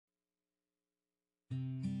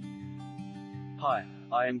Hi,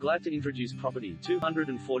 I am glad to introduce property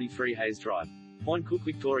 243 Haze Drive, Point Cook,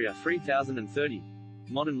 Victoria 3030.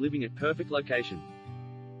 Modern living at perfect location.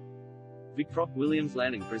 Vic Prop Williams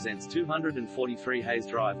Landing presents 243 Haze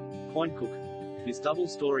Drive, Point Cook. This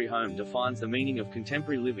double-story home defines the meaning of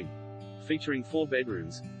contemporary living. Featuring 4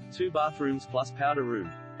 bedrooms, 2 bathrooms plus powder room,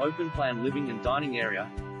 open-plan living and dining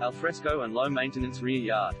area, alfresco and low-maintenance rear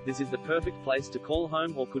yard, this is the perfect place to call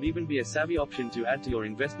home or could even be a savvy option to add to your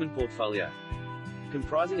investment portfolio.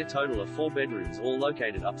 Comprising a total of 4 bedrooms all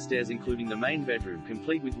located upstairs including the main bedroom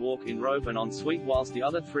complete with walk-in robe and ensuite whilst the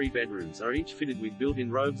other 3 bedrooms are each fitted with built-in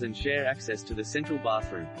robes and share access to the central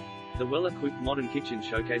bathroom. The well-equipped modern kitchen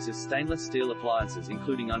showcases stainless steel appliances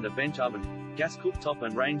including under-bench oven, gas cooktop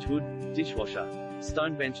and range hood, dishwasher,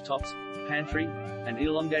 stone bench tops, pantry, and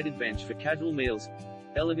elongated bench for casual meals.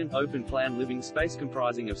 Elegant open-plan living space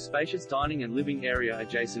comprising of spacious dining and living area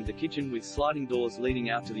adjacent to kitchen with sliding doors leading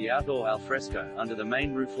out to the outdoor alfresco under the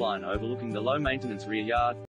main roof line overlooking the low-maintenance rear yard.